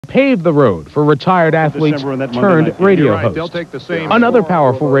paved the road for retired athletes turned radio hosts. Another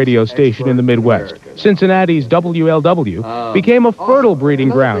powerful radio station in the Midwest, Cincinnati's WLW, became a fertile breeding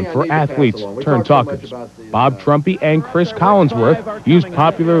ground for athletes turned talkers. Bob Trumpy and Chris Collinsworth used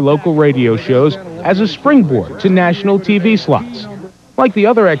popular local radio shows as a springboard to national TV slots. Like the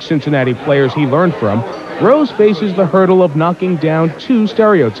other ex-Cincinnati players he learned from, Rose faces the hurdle of knocking down two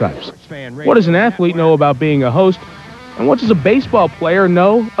stereotypes. What does an athlete know about being a host? And what does a baseball player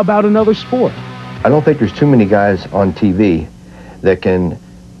know about another sport? I don't think there's too many guys on TV that can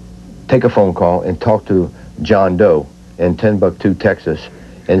take a phone call and talk to John Doe in Timbuktu, Texas,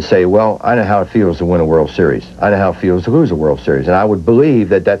 and say, well, I know how it feels to win a World Series. I know how it feels to lose a World Series. And I would believe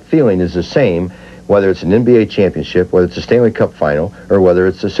that that feeling is the same whether it's an NBA championship, whether it's a Stanley Cup final, or whether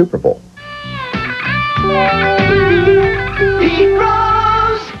it's a Super Bowl.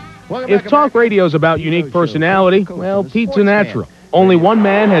 If talk radio's about unique personality, well, Pete's a natural. Only one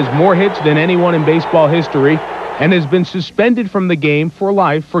man has more hits than anyone in baseball history and has been suspended from the game for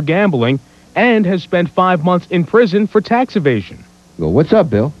life for gambling and has spent 5 months in prison for tax evasion. Well, what's up,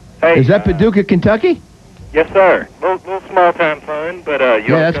 Bill? Hey, is that Paducah, Kentucky? Yes, sir. Little small-time fun, but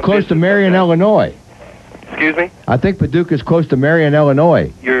yeah, that's close to Marion, Illinois. Excuse me? I think Paducah's close to Marion,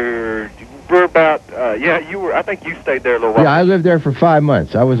 Illinois. We're about, I think you stayed there a little while. Yeah, I lived there for 5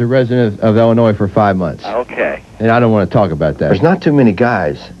 months. I was a resident of Illinois for 5 months. Okay. And I don't want to talk about that. There's not too many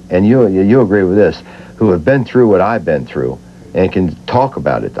guys, and you agree with this, who have been through what I've been through and can talk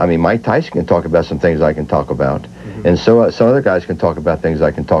about it. I mean, Mike Tyson can talk about some things I can talk about, and so some other guys can talk about things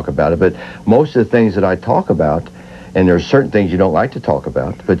I can talk about. But most of the things that I talk about, and there's certain things you don't like to talk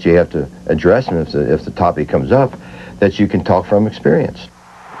about, but you have to address them if the topic comes up, that you can talk from experience.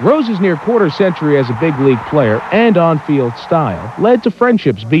 Rose's near quarter century as a big league player and on-field style led to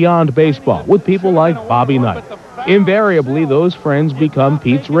friendships beyond baseball with people like Bobby Knight. Invariably, those friends become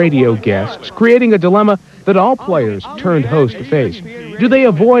Pete's radio guests, creating a dilemma that all players turned host face. Do they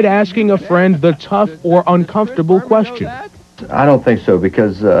avoid asking a friend the tough or uncomfortable question? I don't think so,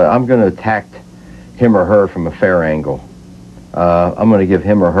 because I'm going to attack him or her from a fair angle. I'm going to give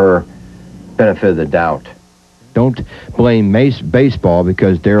him or her benefit of the doubt. Don't blame baseball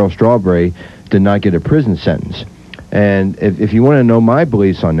because Darryl Strawberry did not get a prison sentence. And if you want to know my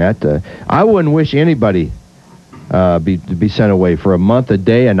beliefs on that, I wouldn't wish anybody be sent away for a month, a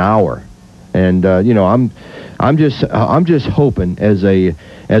day, an hour. And I'm just hoping as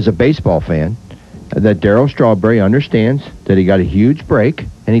a baseball fan that Darryl Strawberry understands that he got a huge break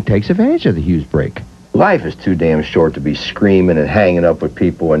and he takes advantage of the huge break. Life is too damn short to be screaming and hanging up with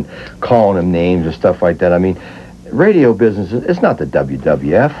people and calling them names and stuff like that. I mean, radio business, it's not the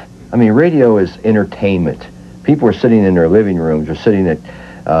WWF. I mean, radio is entertainment. People are sitting in their living rooms or sitting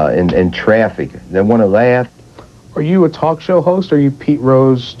in traffic. They want to laugh. Are you a talk show host, or are you Pete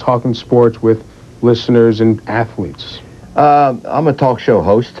Rose talking sports with listeners and athletes? I'm a talk show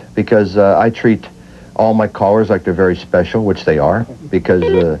host because I treat all my callers like they're very special, which they are, because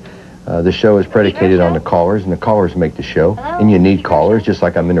the show is predicated on the callers, and the callers make the show. And you need callers, just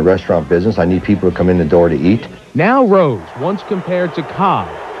like I'm in the restaurant business. I need people to come in the door to eat. Now Rose, once compared to Cobb,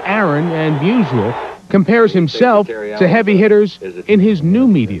 Aaron, and Musial, compares himself to heavy hitters in his new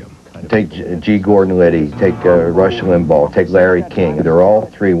medium. Take G. Gordon Liddy, take Rush Limbaugh, take Larry King. They're all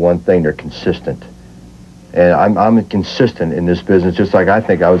three one thing. They're consistent. And I'm consistent in this business, just like I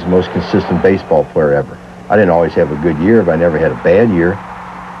think I was the most consistent baseball player ever. I didn't always have a good year, but I never had a bad year.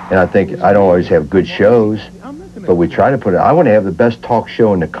 And I think I don't always have good shows, but we try to put it. I want to have the best talk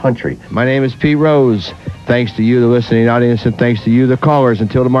show in the country. My name is Pete Rose. Thanks to you, the listening audience, and thanks to you, the callers.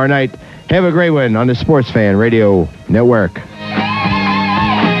 Until tomorrow night, have a great one on the Sports Fan Radio Network.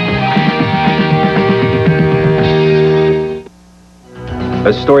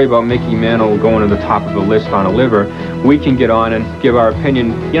 A story about Mickey Mantle going to the top of the list on a liver, we can get on and give our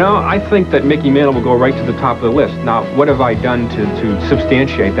opinion. You know, I think that Mickey Mantle will go right to the top of the list. Now, what have I done to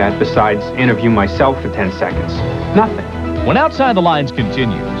substantiate that besides interview myself for 10 seconds? Nothing. When Outside the Lines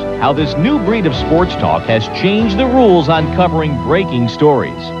continues, how this new breed of sports talk has changed the rules on covering breaking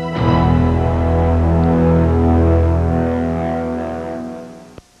stories.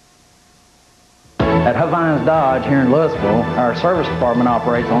 At Havines Dodge here in Louisville, our service department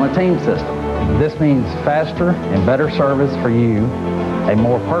operates on a team system. This means faster and better service for you, a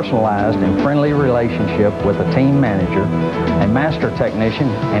more personalized and friendly relationship with a team manager, a master technician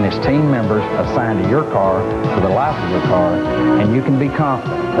and his team members assigned to your car for the life of your car, and you can be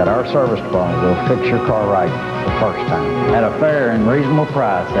confident that our service department will fix your car right the first time at a fair and reasonable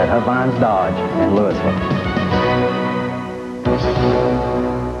price at Havines Dodge in Louisville.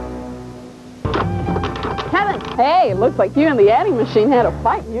 hey, looks like you and the adding machine had a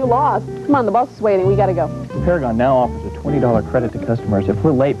fight and you lost. Come on, the bus is waiting. We got to go. Paragon now offers a $20 credit to customers if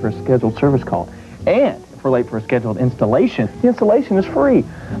we're late for a scheduled service call. And if we're late for a scheduled installation, the installation is free.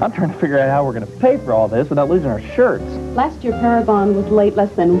 I'm trying to figure out how we're going to pay for all this without losing our shirts. Last year, Paragon was late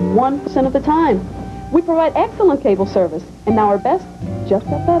less than 1% of the time. We provide excellent cable service, and now our best just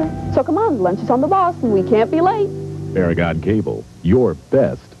got better. So come on, lunch is on the bus, and we can't be late. Paragon Cable, your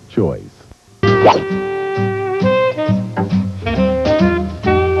best choice.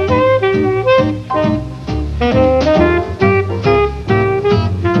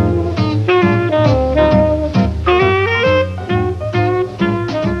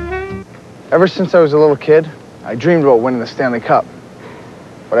 Ever since I was a little kid, I dreamed about winning the Stanley Cup.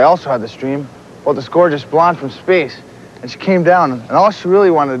 But I also had this dream about this gorgeous blonde from space. And she came down, and all she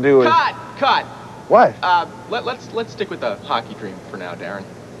really wanted to do was... Cut! What? Let's stick with the hockey dream for now, Darren.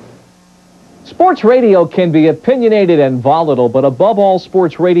 Sports radio can be opinionated and volatile, but above all,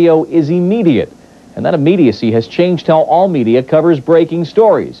 sports radio is immediate. And that immediacy has changed how all media covers breaking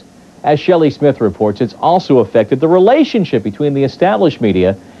stories. As Shelley Smith reports, it's also affected the relationship between the established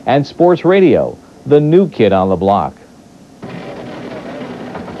media and sports radio, the new kid on the block.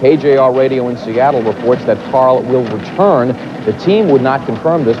 KJR Radio in Seattle reports that Carl will return. The team would not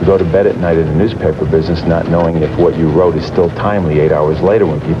confirm this. You go to bed at night in the newspaper business not knowing if what you wrote is still timely 8 hours later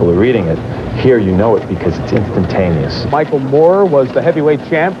when people are reading it. Here you know it because it's instantaneous. Michael Moore was the heavyweight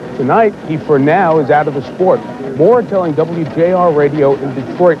champ. Tonight, he for now is out of the sport. Moore telling WJR Radio in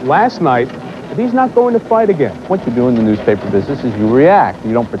Detroit last night that he's not going to fight again. What you do in the newspaper business is you react.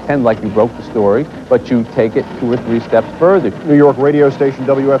 You don't pretend like you broke the story, but you take it 2 or 3 steps further. New York radio station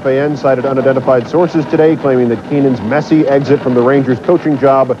WFAN cited unidentified sources today claiming that Keenan's messy exit from the Rangers coaching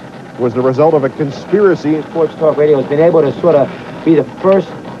job was the result of a conspiracy. Sports Talk Radio has been able to sort of be the first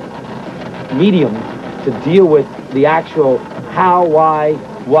medium to deal with the actual how, why,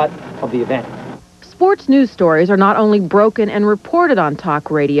 what of the event. Sports news stories are not only broken and reported on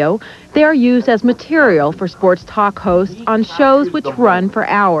talk radio, they are used as material for sports talk hosts on shows which run for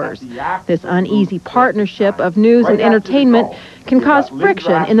hours. This uneasy partnership of news and entertainment can cause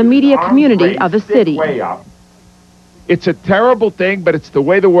friction in the media community of a city. It's a terrible thing, but it's the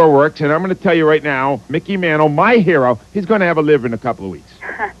way the world works, and I'm going to tell you right now, Mickey Mantle, my hero, he's going to have a liver in a couple of weeks.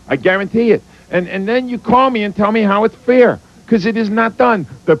 I guarantee it. And then you call me and tell me how it's fair. Because it is not done.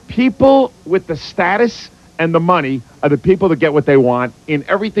 The people with the status and the money are the people that get what they want in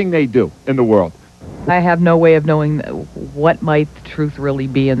everything they do in the world. I have no way of knowing what might the truth really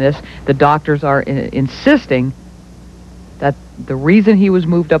be in this. The doctors are insisting that the reason he was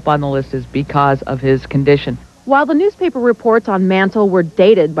moved up on the list is because of his condition. While the newspaper reports on Mantle were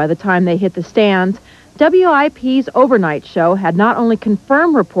dated by the time they hit the stands, WIP's overnight show had not only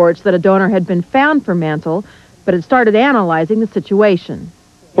confirmed reports that a donor had been found for Mantle, but it started analyzing the situation.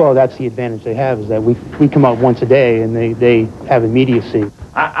 Well, that's the advantage they have, is that we come out once a day and they have immediacy.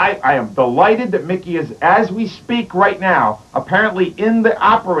 I am delighted that Mickey is, as we speak right now, apparently in the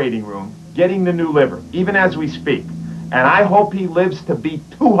operating room getting the new liver, even as we speak. And I hope he lives to be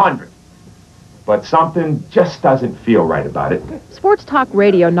 200. But something just doesn't feel right about it. Sports talk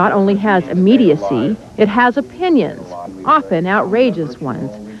radio not only has immediacy, it has opinions, often outrageous ones.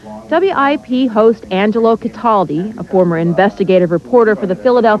 WIP host Angelo Cataldi, a former investigative reporter for the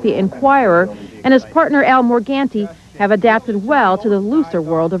Philadelphia Inquirer, and his partner Al Morganti have adapted well to the looser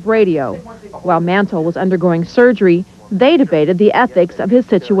world of radio. While Mantle was undergoing surgery, they debated the ethics of his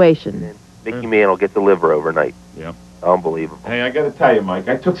situation. Mickey Mantle get the liver overnight. Yeah. Unbelievable. Hey, I got to tell you, Mike,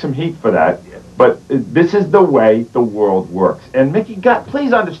 I took some heat for that, but this is the way the world works. And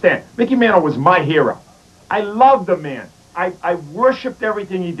please understand, Mickey Mantle was my hero. I loved the man. I worshipped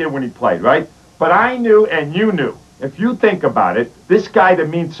everything he did when he played, right? But I knew, and you knew, if you think about it, this guy that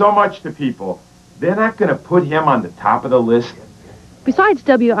means so much to people, they're not going to put him on the top of the list. Besides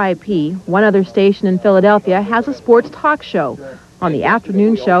WIP, one other station in Philadelphia has a sports talk show. On the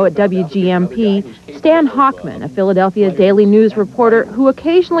afternoon show at WGMP, Stan Hochman, a Philadelphia Daily News reporter who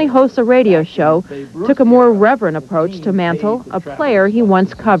occasionally hosts a radio show, took a more reverent approach to Mantle, a player he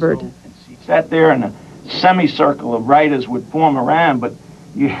once covered. Sat there and a semicircle of writers would form around, but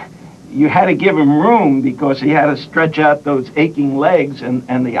you had to give him room because he had to stretch out those aching legs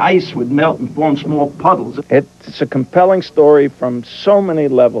and the ice would melt and form small puddles. It's a compelling story from so many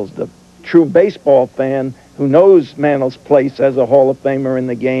levels. The true baseball fan who knows Mantle's place as a Hall of Famer in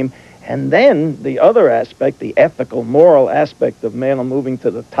the game, and then the other aspect, the ethical, moral aspect of Mantle moving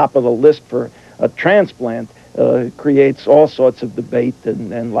to the top of the list for a transplant, creates all sorts of debate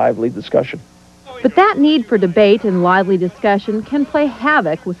and lively discussion. But that need for debate and lively discussion can play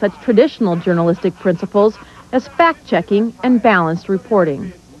havoc with such traditional journalistic principles as fact-checking and balanced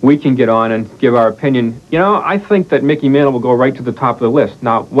reporting. We can get on and give our opinion. You know, I think that Mickey Mantle will go right to the top of the list.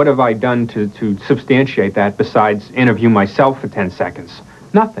 Now, what have I done to substantiate that besides interview myself for 10 seconds?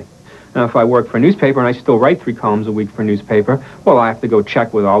 Nothing. Now, if I work for a newspaper and I still write 3 columns a week for a newspaper, well, I have to go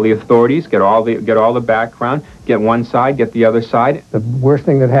check with all the authorities, get all the background, get one side, get the other side. The worst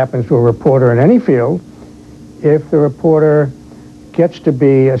thing that happens to a reporter in any field, if the reporter gets to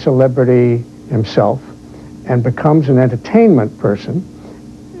be a celebrity himself and becomes an entertainment person,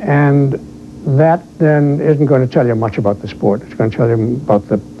 and that then isn't going to tell you much about the sport. It's going to tell you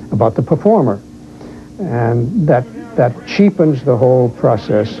about the performer, and that cheapens the whole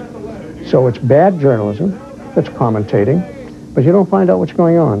process. So it's bad journalism that's commentating, but you don't find out what's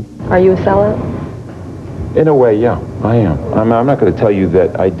going on. Are you a sellout? In a way, yeah, I am. I'm not going to tell you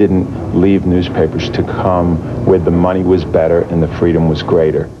that I didn't leave newspapers to come where the money was better and the freedom was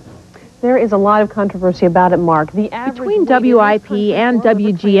greater. There is a lot of controversy about it, Mark. Between WIP and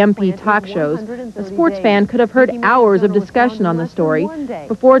WGMP talk shows, the sports fan could have heard hours of discussion on the story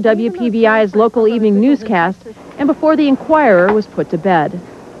before WPVI's local evening newscast and before the Inquirer was put to bed.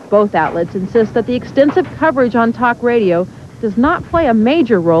 Both outlets insist that the extensive coverage on talk radio does not play a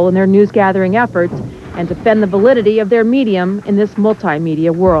major role in their news-gathering efforts and defend the validity of their medium in this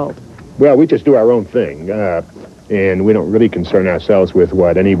multimedia world. Well, we just do our own thing, and we don't really concern ourselves with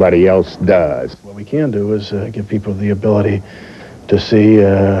what anybody else does. What we can do is give people the ability to see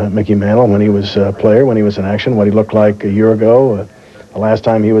Mickey Mantle when he was a player, when he was in action, what he looked like a year ago. The last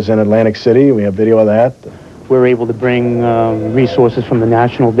time he was in Atlantic City, we have video of that. We're able to bring resources from the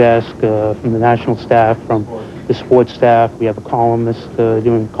national desk, from the national staff, from the sports staff. We have a columnist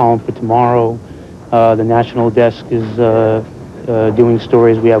doing a column for tomorrow. The national desk is doing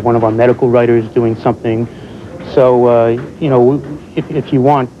stories. We have one of our medical writers doing something. So, you know, if you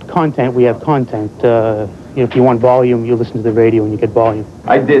want content, we have content. You know, if you want volume, you listen to the radio and you get volume.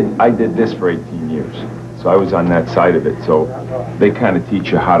 I did this for 18 years, so I was on that side of it. So they kind of teach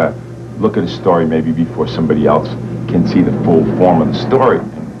you how to look at a story maybe before somebody else can see the full form of the story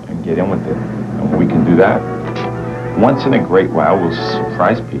and get in with it. And we can do that. Once in a great while, we'll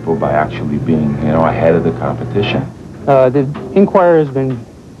surprise people by actually being, you know, ahead of the competition. The Inquirer has been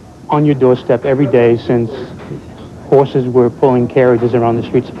on your doorstep every day since horses were pulling carriages around the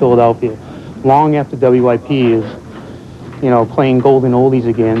streets of Philadelphia. Long after WIP is, you know, playing golden oldies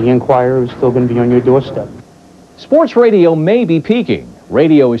again, the Inquirer is still going to be on your doorstep. Sports radio may be peaking.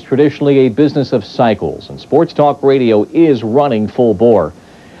 Radio is traditionally a business of cycles, and sports talk radio is running full bore.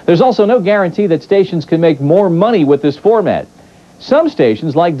 There's also no guarantee that stations can make more money with this format. Some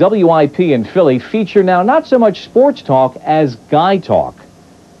stations, like WIP in Philly, feature now not so much sports talk as guy talk.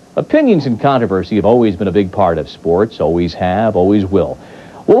 Opinions and controversy have always been a big part of sports, always have, always will.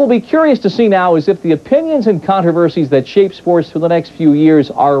 What we'll be curious to see now is if the opinions and controversies that shape sports for the next few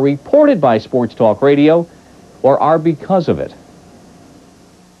years are reported by sports talk radio or are because of it.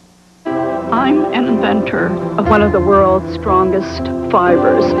 I'm an inventor of one of the world's strongest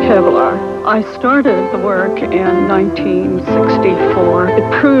fibers, Kevlar. I started the work in 1964.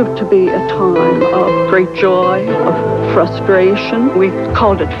 It proved to be a time of great joy, of frustration. We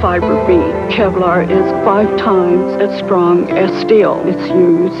called it Fiber B. Kevlar is 5 times as strong as steel. It's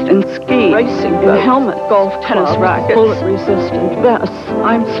used in ski, racing, in helmet, golf, tennis rackets, bullet-resistant vests.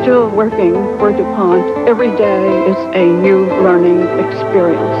 I'm still working for DuPont. Every day is a new learning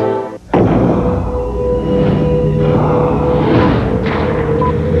experience.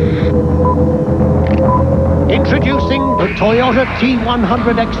 Introducing the Toyota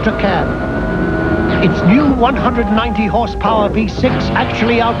T100 Extra Cab. Its new 190 horsepower V6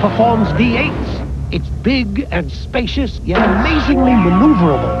 actually outperforms V8s. It's big and spacious, yet amazingly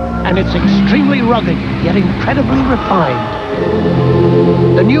maneuverable, and it's extremely rugged, yet incredibly refined.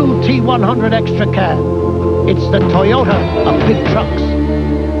 The new T100 Extra Cab. It's the Toyota of big trucks.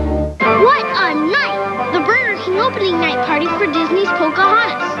 What a night! The Burger King opening night party for Disney's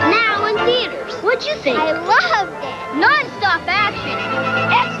Pocahontas, now in theaters. What'd you think? I loved it. Non-stop action.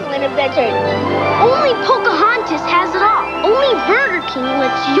 Excellent adventure. Only Pocahontas has it all. Only Burger King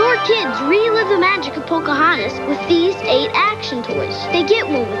lets your kids relive the magic of Pocahontas with these 8 action toys. They get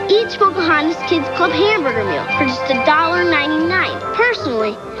one with each Pocahontas Kids Club hamburger meal for just $1.99.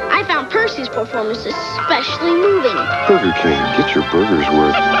 Personally, I found Percy's performance especially moving. Burger King, get your burgers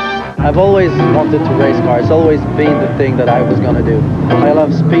worth. I've always wanted to race cars. It's always been the thing that I was going to do. I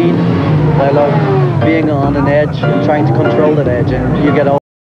love speed. I love being on an edge and trying to control that edge. And you get